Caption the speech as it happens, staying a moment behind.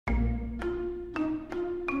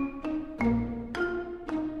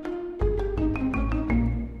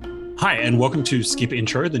Hi, and welcome to Skip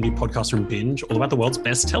Intro, the new podcast from Binge, all about the world's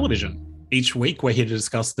best television. Each week, we're here to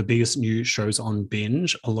discuss the biggest new shows on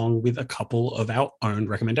Binge, along with a couple of our own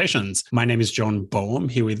recommendations. My name is John Boehm,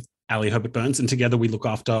 here with Ali Herbert Burns, and together we look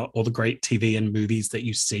after all the great TV and movies that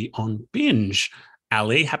you see on Binge.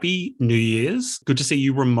 Ali, happy New Year's. Good to see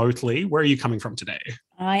you remotely. Where are you coming from today?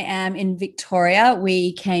 I am in Victoria.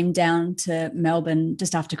 We came down to Melbourne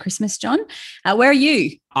just after Christmas, John. Where are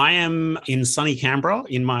you? I am in sunny Canberra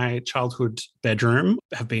in my childhood bedroom.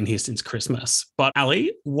 Have been here since Christmas. But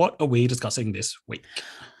Ali, what are we discussing this week?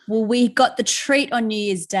 Well, we got the treat on New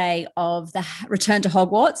Year's Day of the Return to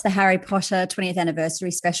Hogwarts, the Harry Potter 20th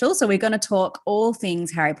anniversary special. So we're going to talk all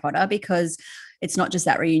things Harry Potter because it's not just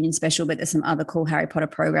that reunion special, but there's some other cool Harry Potter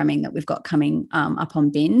programming that we've got coming up on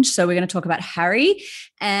Binge. So we're going to talk about Harry,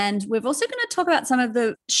 and we're also going to talk about some of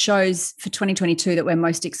the shows for 2022 that we're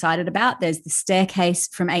most excited about. There's The Staircase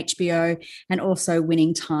from HBO and also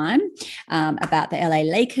Winning Time about the LA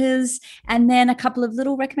Lakers, and then a couple of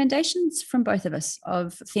little recommendations from both of us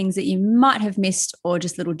of things that you might have missed or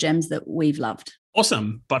just little gems that we've loved.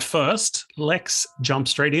 Awesome. But first, let's jump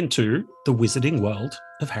straight into the wizarding world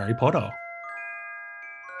of Harry Potter.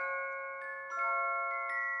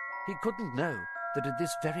 He couldn't know that at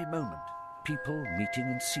this very moment, people meeting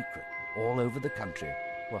in secret all over the country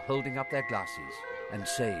were holding up their glasses and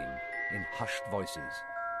saying in hushed voices,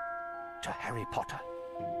 "To Harry Potter,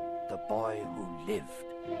 the boy who lived."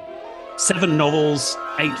 7 novels,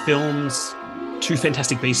 8 films, 2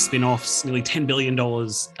 Fantastic Beasts spin-offs, nearly $10 billion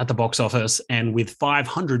at the box office, and with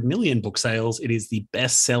 500 million book sales, it is the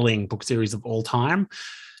best-selling book series of all time.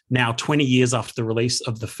 Now, 20 years after the release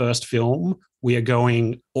of the first film, we are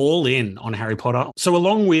going all in on Harry Potter. So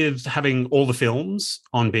along with having all the films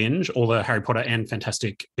on Binge, all the Harry Potter and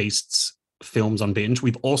Fantastic Beasts films on Binge,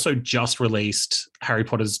 we've also just released Harry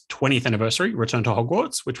Potter's 20th anniversary, Return to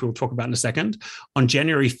Hogwarts, which we'll talk about in a second. On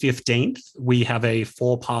January 15th, we have a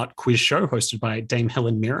 4-part quiz show hosted by Dame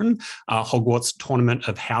Helen Mirren, Hogwarts Tournament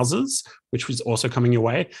of Houses, which was also coming your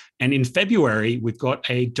way. And in February, we've got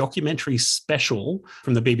a documentary special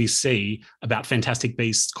from the BBC about Fantastic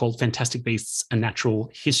Beasts called Fantastic Beasts: A Natural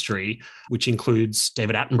History, which includes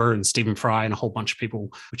David Attenborough and Stephen Fry and a whole bunch of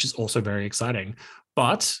people, which is also very exciting.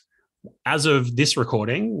 But as of this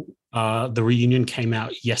recording, the reunion came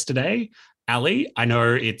out yesterday. Ali, I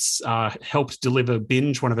know it's helped deliver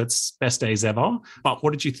Binge one of its best days ever, but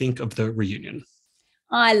what did you think of the reunion?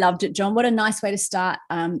 I loved it, John. What a nice way to start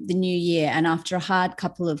the new year. And after a hard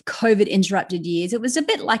couple of COVID-interrupted years, it was a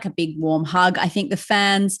bit like a big warm hug. I think the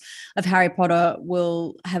fans of Harry Potter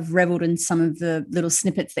will have reveled in some of the little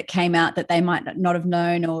snippets that came out that they might not have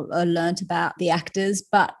known or learnt about the actors,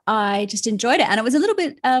 but I just enjoyed it. And it was a little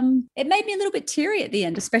bit, it made me a little bit teary at the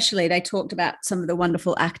end, especially they talked about some of the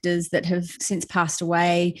wonderful actors that have since passed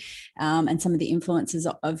away and some of the influences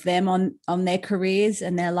of them on their careers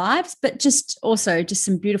and their lives, but just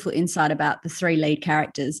some beautiful insight about the 3 lead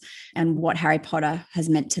characters and what Harry Potter has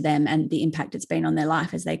meant to them and the impact it's been on their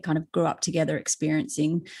life as they kind of grew up together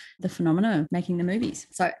experiencing the phenomena of making the movies.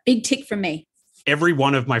 So big tick from me. Every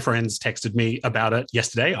one of my friends texted me about it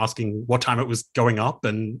yesterday, asking what time it was going up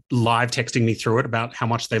and live texting me through it about how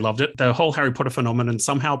much they loved it. The whole Harry Potter phenomenon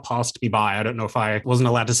somehow passed me by. I don't know if I wasn't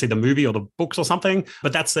allowed to see the movie or the books or something.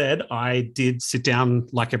 But that said, I did sit down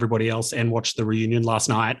like everybody else and watch the reunion last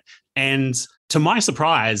night. And to my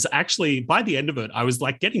surprise, actually, by the end of it, I was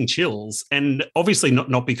like getting chills. And obviously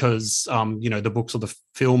not because, the books or the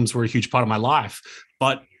films were a huge part of my life,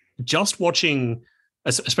 but just watching,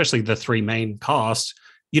 especially the 3 main cast,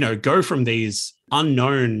 go from these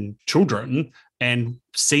unknown children and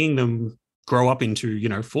seeing them grow up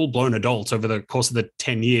into, full-blown adults over the course of the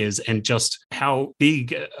 10 years, and just how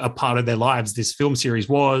big a part of their lives this film series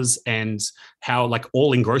was and how like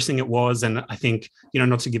all engrossing it was. And I think,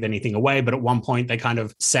 not to give anything away, but at one point they kind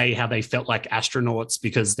of say how they felt like astronauts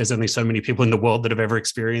because there's only so many people in the world that have ever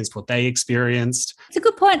experienced what they experienced. It's a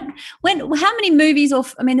good point. How many movies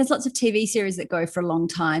there's lots of TV series that go for a long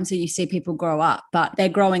time. So you see people grow up, but they're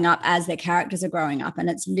growing up as their characters are growing up. And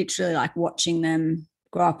it's literally like watching them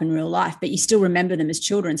grow up in real life, but you still remember them as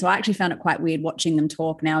children. So I actually found it quite weird watching them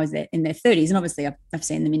talk now as they're in their 30s. And obviously I've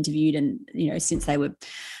seen them interviewed and, since they were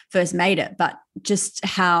first made it, but just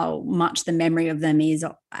how much the memory of them is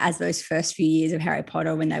as those first few years of Harry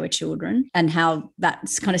Potter when they were children, and how that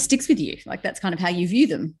kind of sticks with you. Like that's kind of how you view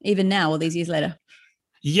them even now, all these years later.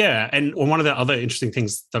 Yeah. And one of the other interesting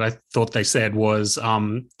things that I thought they said was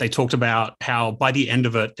they talked about how by the end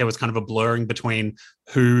of it, there was kind of a blurring between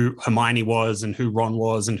who Hermione was and who Ron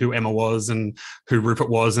was and who Emma was and who Rupert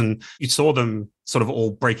was. And you saw them sort of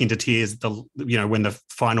all break into tears, when the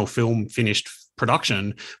final film finished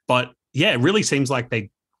production. But yeah, it really seems like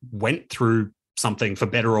they went through something, for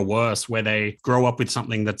better or worse, where they grow up with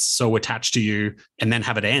something that's so attached to you and then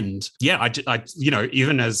have it end. Yeah, I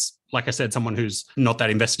even as, like I said, someone who's not that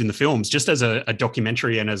invested in the films, just as a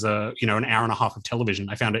documentary and as an hour and a half of television,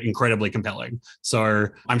 I found it incredibly compelling. So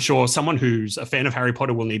I'm sure someone who's a fan of Harry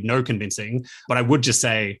Potter will need no convincing, but I would just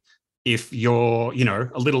say, if you're,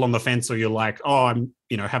 a little on the fence, or you're like, oh, I'm,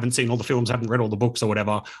 haven't seen all the films, haven't read all the books or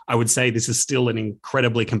whatever, I would say this is still an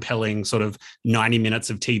incredibly compelling sort of 90 minutes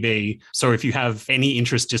of TV. So if you have any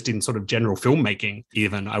interest just in sort of general filmmaking,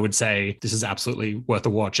 even, I would say this is absolutely worth a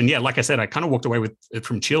watch. And yeah, like I said, I kind of walked away with it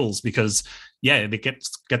from chills because, yeah, it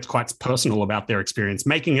gets quite personal about their experience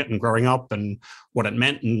making it and growing up and what it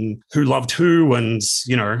meant and who loved who and,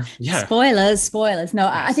 yeah. Spoilers. No,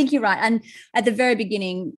 I think you're right. And at the very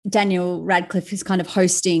beginning, Daniel Radcliffe is kind of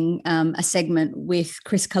hosting a segment with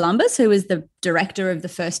Chris Columbus, who is the director of the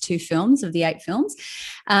first 2 films of the 8 films.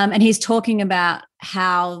 And he's talking about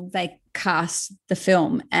how they cast the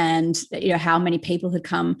film and how many people had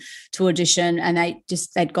come to audition, and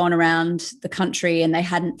they'd gone around the country and they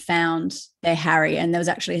hadn't found their Harry. And there was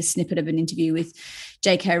actually a snippet of an interview with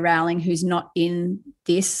J.K. Rowling, who's not in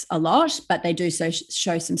this a lot, but they do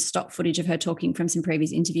show some stock footage of her talking from some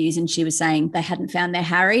previous interviews, and she was saying they hadn't found their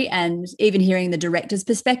Harry. And even hearing the director's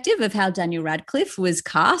perspective of how Daniel Radcliffe was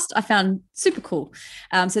cast, I found super cool.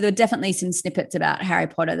 So there were definitely some snippets about Harry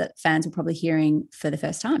Potter that fans were probably hearing for the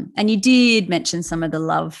first time. And you did mention some of the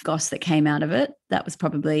love goss that came out of it. That was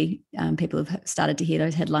probably people have started to hear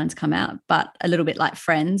those headlines come out, but a little bit like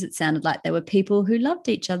Friends, it sounded like there were people who loved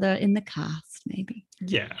each other in the cast, maybe.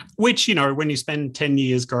 Yeah, which, when you spend 10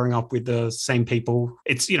 years growing up with the same people,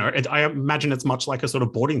 it's, I imagine it's much like a sort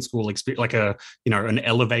of boarding school experience, like an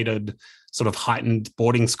elevated sort of heightened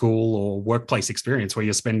boarding school or workplace experience where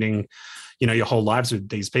you're spending, your whole lives with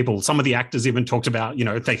these people. Some of the actors even talked about,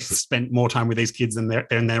 they spent more time with these kids than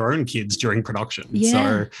their own kids during production. Yeah.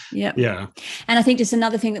 So, yeah. And I think just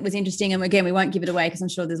another thing that was interesting, and again, we won't give it away because I'm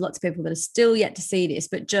sure there's lots of people that are still yet to see this,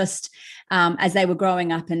 but just as they were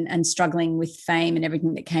growing up and struggling with fame and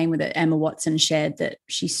everything that came with it, Emma Watson shared that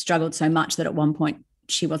she struggled so much that at one point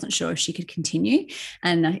she wasn't sure if she could continue.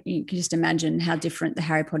 And you can just imagine how different the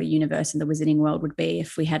Harry Potter universe and the Wizarding world would be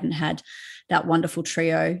if we hadn't had that wonderful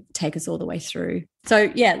trio take us all the way through.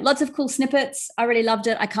 So yeah, lots of cool snippets. I really loved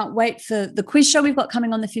it. I can't wait for the quiz show we've got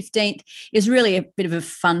coming on the 15th. It's really a bit of a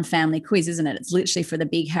fun family quiz, isn't it? It's literally for the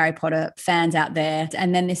big Harry Potter fans out there.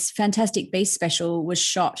 And then this Fantastic Beasts special was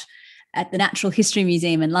shot at the Natural History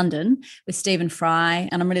Museum in London with Stephen Fry.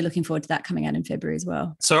 And I'm really looking forward to that coming out in February as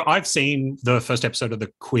well. So I've seen the first episode of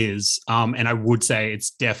the quiz, and I would say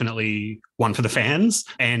it's definitely one for the fans.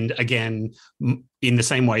 And again, in the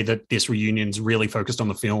same way that this reunion's really focused on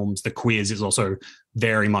the films, the quiz is also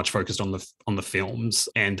very much focused on the films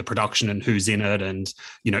and the production and who's in it and,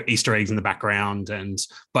 Easter eggs in the background.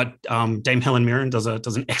 But Dame Helen Mirren does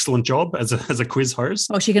an excellent job as a quiz host.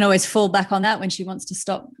 Well, she can always fall back on that when she wants to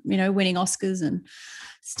stop, winning Oscars and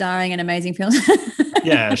starring in amazing films.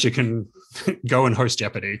 Yeah, she can go and host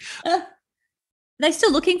Jeopardy. Are they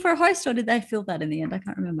still looking for a host, or did they fill that in the end? I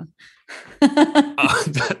can't remember.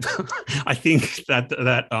 I think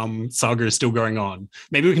that saga is still going on.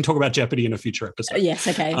 Maybe we can talk about Jeopardy in a future episode. Yes,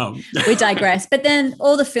 okay. We digress. But then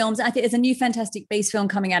all the films, I think there's a new Fantastic Beasts film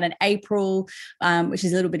coming out in April, which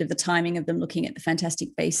is a little bit of the timing of them looking at the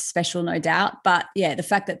Fantastic Beasts special, no doubt. But yeah, the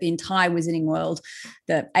fact that the entire Wizarding world,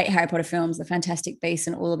 the 8 Harry Potter films, the Fantastic Beasts,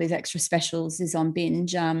 and all of these extra specials is on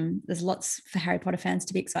binge. There's lots for Harry Potter fans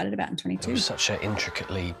to be excited about in 2022. It was such an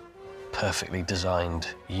intricately, perfectly designed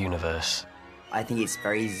universe. I think it's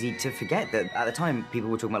very easy to forget that at the time people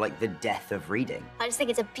were talking about the death of reading. I just think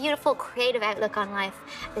it's a beautiful, creative outlook on life,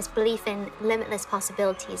 this belief in limitless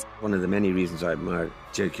possibilities. One of the many reasons I admire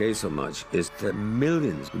J.K. so much is that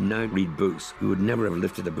millions who now read books who would never have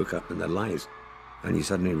lifted a book up in their lives, and you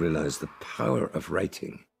suddenly realize the power of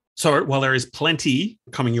writing. So while there is plenty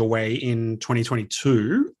coming your way in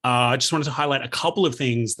 2022, I just wanted to highlight a couple of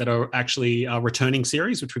things that are actually returning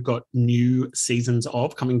series, which we've got new seasons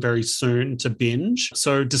of coming very soon to binge.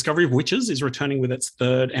 So Discovery of Witches is returning with its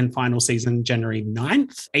 3rd and final season, January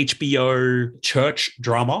 9th. HBO church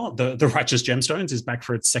drama, The Righteous Gemstones, is back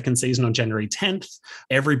for its 2nd season on January 10th.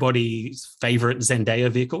 Everybody's favorite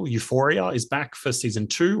Zendaya vehicle, Euphoria, is back for season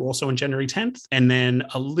 2, also on January 10th. And then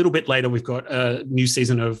a little bit later, we've got a new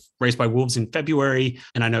season of Raised by Wolves in February.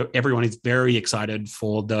 And I know everyone is very excited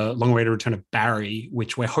for the long-awaited return of Barry,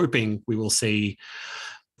 which we're hoping we will see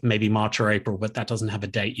maybe March or April, but that doesn't have a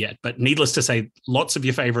date yet. But needless to say, lots of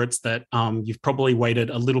your favorites that you've probably waited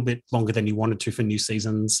a little bit longer than you wanted to for new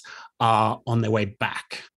seasons are on their way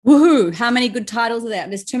back. Woohoo! How many good titles are there?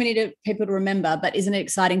 There's too many people to remember, but isn't it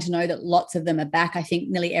exciting to know that lots of them are back? I think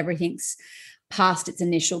nearly everything's past its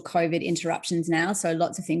initial COVID interruptions now. So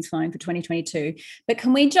lots of things flowing for 2022. But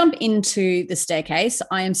can we jump into The Staircase?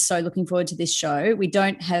 I am so looking forward to this show. We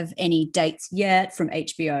don't have any dates yet from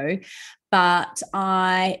HBO, but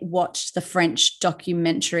I watched the French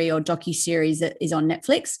documentary or docuseries that is on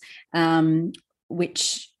Netflix,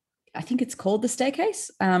 which I think it's called The Staircase.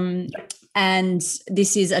 And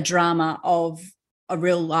this is a drama of a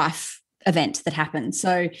real life event that happened.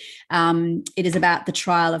 So it is about the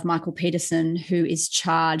trial of Michael Peterson, who is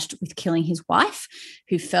charged with killing his wife,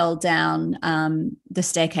 who fell down the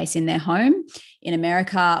staircase in their home in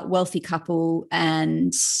America, wealthy couple.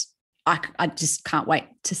 And I just can't wait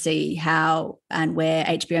to see how and where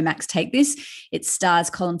HBO Max take this. It stars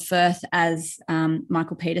Colin Firth as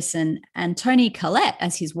Michael Peterson and Toni Collette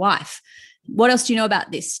as his wife. What else do you know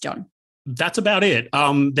about this, John? That's about it.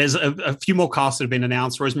 There's a few more casts that have been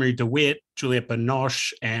announced: Rosemary DeWitt, Juliette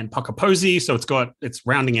Binoche, and Parker Posey. So it's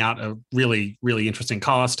rounding out a really, really interesting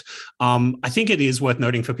cast. I think it is worth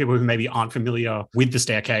noting for people who maybe aren't familiar with The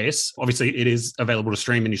Staircase. Obviously, it is available to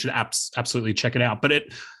stream, and you should absolutely check it out. But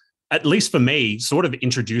it, at least for me, sort of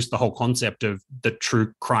introduced the whole concept of the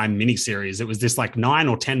true crime miniseries. It was this like 9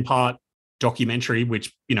 or 10 part documentary,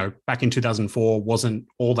 which, back in 2004 wasn't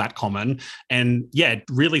all that common. And yeah, it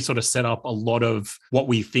really sort of set up a lot of what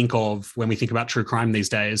we think of when we think about true crime these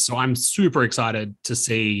days. So I'm super excited to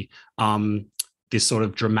see this sort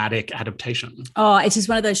of dramatic adaptation. Oh, it's just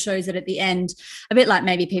one of those shows that at the end, a bit like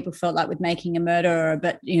maybe people felt like with Making a Murderer,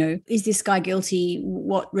 but, is this guy guilty?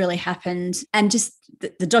 What really happened? And just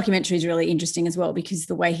the documentary is really interesting as well, because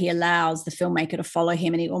the way he allows the filmmaker to follow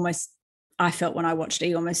him, and I felt when I watched it,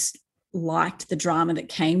 he almost liked the drama that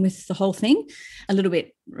came with the whole thing, a little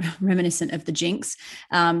bit reminiscent of The Jinx.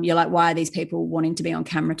 You're like, why are these people wanting to be on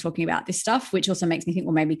camera talking about this stuff? Which also makes me think,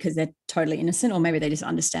 well, maybe because they're totally innocent, or maybe they just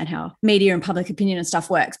understand how media and public opinion and stuff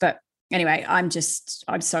works. But anyway, I'm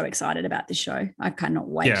so excited about this show. I cannot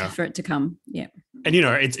wait for it to come. Yeah. And,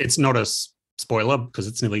 it's not a spoiler because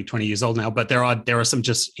it's nearly 20 years old now, but there are some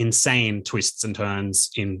just insane twists and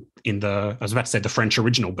turns in the, I was about to say the French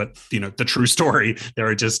original, but the true story. There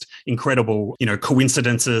are just incredible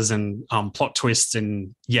coincidences and plot twists,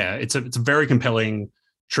 and it's a very compelling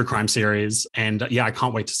true crime series. And I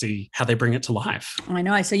can't wait to see how they bring it to life. I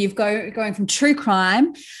know. So you've going from true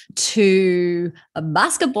crime to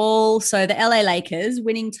basketball. So the LA Lakers,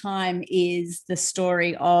 Winning Time is the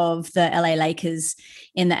story of the LA Lakers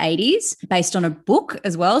in the 80s, based on a book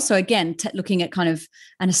as well. So again, looking at kind of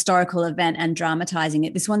an historical event and dramatizing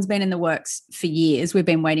it. This one's been in the works for years. We've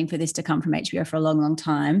been waiting for this to come from HBO for a long, long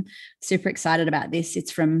time. Super excited about this.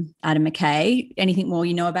 It's from Adam McKay. Anything more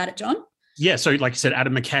you know about it, John? Yeah, so like you said,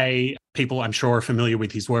 Adam McKay, people I'm sure are familiar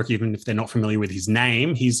with his work, even if they're not familiar with his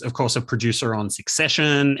name. He's, of course, a producer on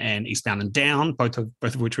Succession and Eastbound and Down, both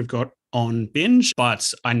of which we've got on Binge.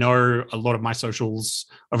 But I know a lot of my socials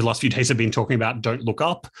over the last few days have been talking about Don't Look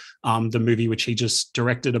Up, the movie which he just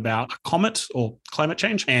directed about a comet or climate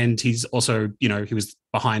change. And he's also, he was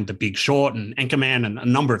behind The Big Short and Anchorman and a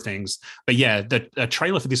number of things. But yeah, the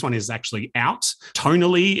trailer for this one is actually out.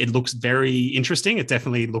 Tonally, it looks very interesting. It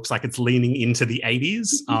definitely looks like it's leaning into the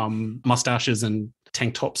 80s, mustaches and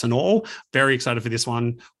tank tops and all. Very excited for this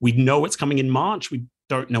one. We know it's coming in March. We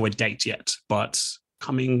don't know a date yet, but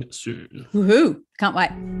coming soon. Woohoo! Can't wait.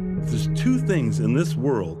 There's two things in this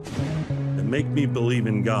world that make me believe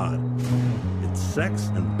in God. It's sex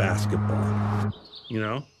and basketball.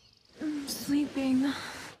 I'm sleeping.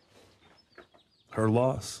 Her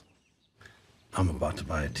loss. I'm about to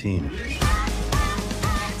buy a team.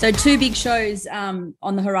 So 2 big shows on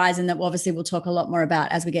the horizon that obviously we'll talk a lot more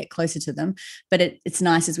about as we get closer to them. But it's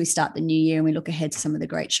nice as we start the new year and we look ahead to some of the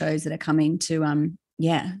great shows that are coming to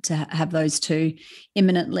have those 2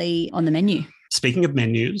 imminently on the menu. Speaking of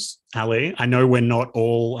menus, Ali, I know we're not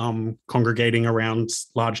all congregating around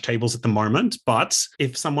large tables at the moment, but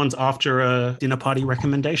if someone's after a dinner party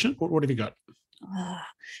recommendation, what have you got?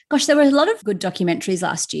 Gosh, there were a lot of good documentaries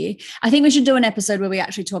last year. I think we should do an episode where we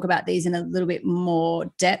actually talk about these in a little bit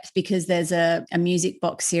more depth, because there's a music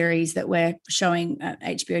box series that we're showing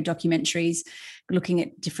HBO documentaries looking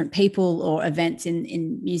at different people or events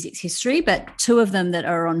in music's history. But 2 of them that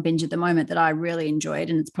are on Binge at the moment that I really enjoyed,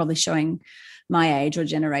 and it's probably showing my age or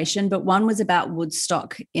generation, but one was about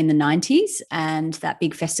Woodstock in the 90s and that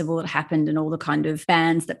big festival that happened and all the kind of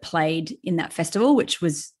bands that played in that festival, which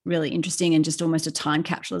was really interesting and just almost a time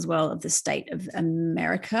capsule as well of the state of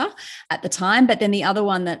America at the time. But then the other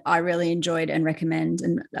one that I really enjoyed and recommend,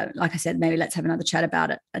 and like I said, maybe let's have another chat about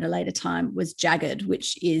it at a later time, was Jagged,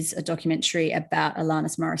 which is a documentary about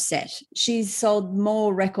Alanis Morissette. She's sold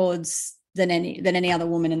more records than any other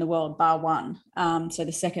woman in the world, bar one. So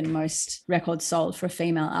the second most records sold for a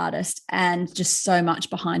female artist, and just so much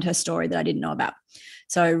behind her story that I didn't know about.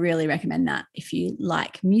 So I really recommend that if you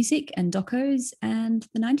like music and docos and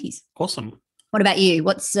the 90s. Awesome. What about you?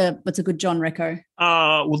 What's a good John reco?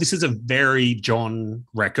 Well, this is a very John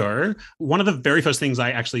reco. One of the very first things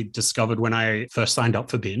I actually discovered when I first signed up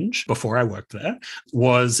for Binge, before I worked there,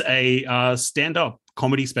 was a stand-up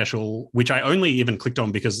comedy special, which I only even clicked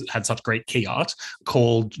on because it had such great key art,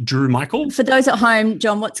 called Drew Michael. For those at home,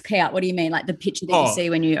 John, what's key art? What do you mean? Like the picture that you see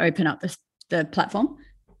when you open up the platform?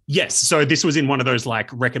 Yes. So this was in one of those like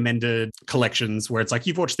recommended collections where it's like,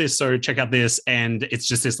 you've watched this, so check out this. And it's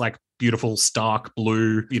just this like beautiful, stark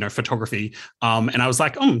blue, photography. And I was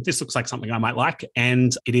like, this looks like something I might like.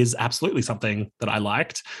 And it is absolutely something that I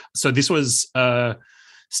liked. So this was a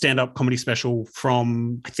stand-up comedy special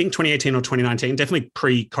from, I think, 2018 or 2019, definitely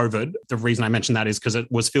pre-COVID. The reason I mentioned that is because it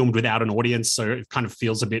was filmed without an audience, so it kind of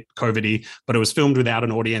feels a bit COVID-y, but it was filmed without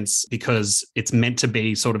an audience because it's meant to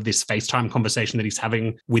be sort of this FaceTime conversation that he's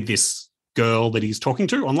having with this girl that he's talking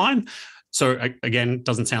to online. So again,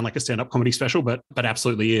 doesn't sound like a stand-up comedy special, but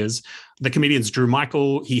absolutely is. The comedian's Drew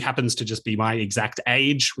Michael. He happens to just be my exact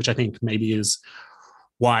age, which I think maybe is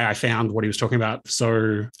why I found what he was talking about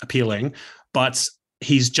so appealing. But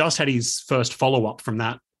he's just had his first follow-up from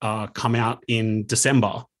that come out in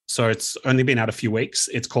December. So it's only been out a few weeks.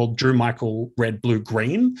 It's called Drew Michael Red, Blue,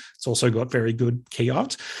 Green. It's also got very good key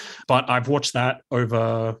art. But I've watched that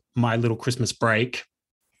over my little Christmas break.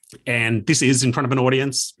 And this is in front of an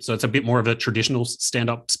audience. So it's a bit more of a traditional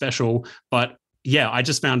stand-up special. But yeah, I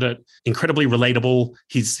just found it incredibly relatable.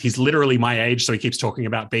 He's literally my age. So he keeps talking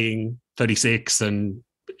about being 36 and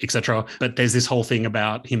etc. But there's this whole thing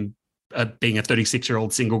about him being a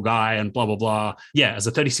 36-year-old single guy and blah, blah, blah. Yeah, as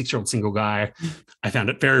a 36-year-old single guy, I found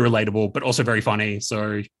it very relatable, but also very funny.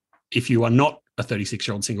 So if you are not a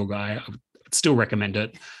 36-year-old single guy, I would still recommend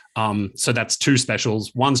it. So that's two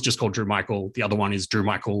specials. One's just called Drew Michael. The other one is Drew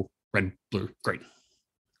Michael Red, Blue, Green.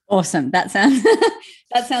 Awesome. That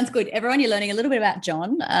sounds good. Everyone, you're learning a little bit about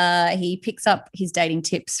John. He picks up his dating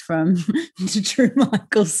tips from Drew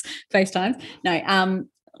Michael's FaceTimes. No,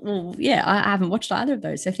 well, yeah, I haven't watched either of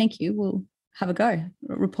those, so thank you. We'll have a go.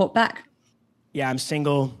 Report back. Yeah, I'm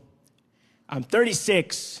single. I'm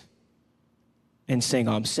 36 and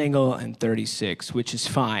single. I'm single and 36, which is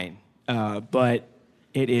fine, but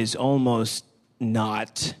it is almost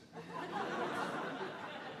not.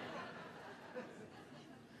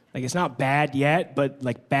 Like, it's not bad yet, but,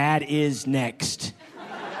 like, bad is next.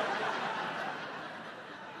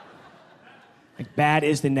 Like, bad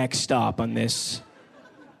is the next stop on this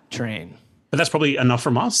train. But that's probably enough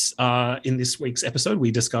from us. In this week's episode,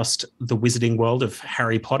 we discussed the wizarding world of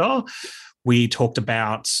Harry Potter. We talked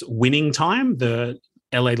about Winning Time, the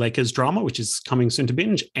LA Lakers drama, which is coming soon to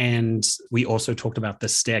Binge. And we also talked about The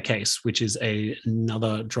Staircase, which is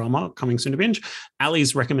another drama coming soon to Binge.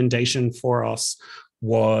 Ali's recommendation for us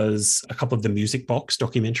was a couple of the Music Box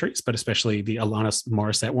documentaries, but especially the Alanis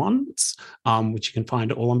Morissette ones, which you can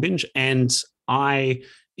find all on Binge. And I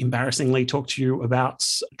embarrassingly talk to you about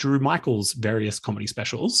Drew Michael's various comedy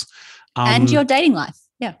specials. And your dating life.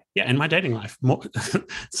 Yeah. Yeah, and my dating life.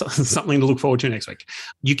 Something to look forward to next week.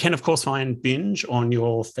 You can, of course, find Binge on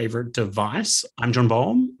your favorite device. I'm John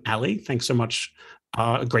Boehm. Ali, thanks so much.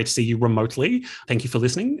 Great to see you remotely. Thank you for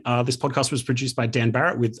listening. This podcast was produced by Dan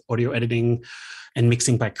Barrett with audio editing and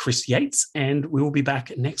mixing by Chris Yates. And we will be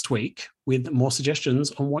back next week with more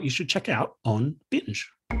suggestions on what you should check out on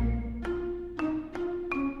Binge.